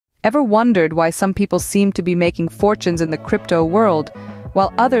Ever wondered why some people seem to be making fortunes in the crypto world,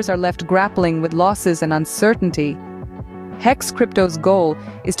 while others are left grappling with losses and uncertainty? Hex Crypto's goal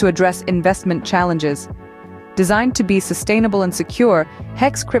is to address investment challenges. Designed to be sustainable and secure,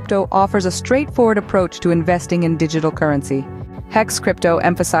 Hex Crypto offers a straightforward approach to investing in digital currency. Hex Crypto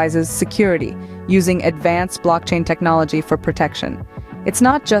emphasizes security, using advanced blockchain technology for protection. It's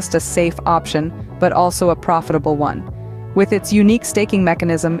not just a safe option, but also a profitable one. With its unique staking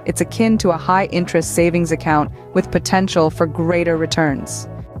mechanism, it's akin to a high-interest savings account with potential for greater returns.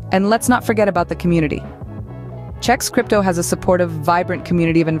 And let's not forget about the community. Hex Crypto has a supportive, vibrant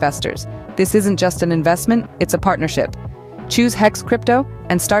community of investors. This isn't just an investment, it's a partnership. Choose Hex Crypto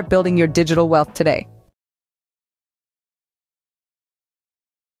and start building your digital wealth today.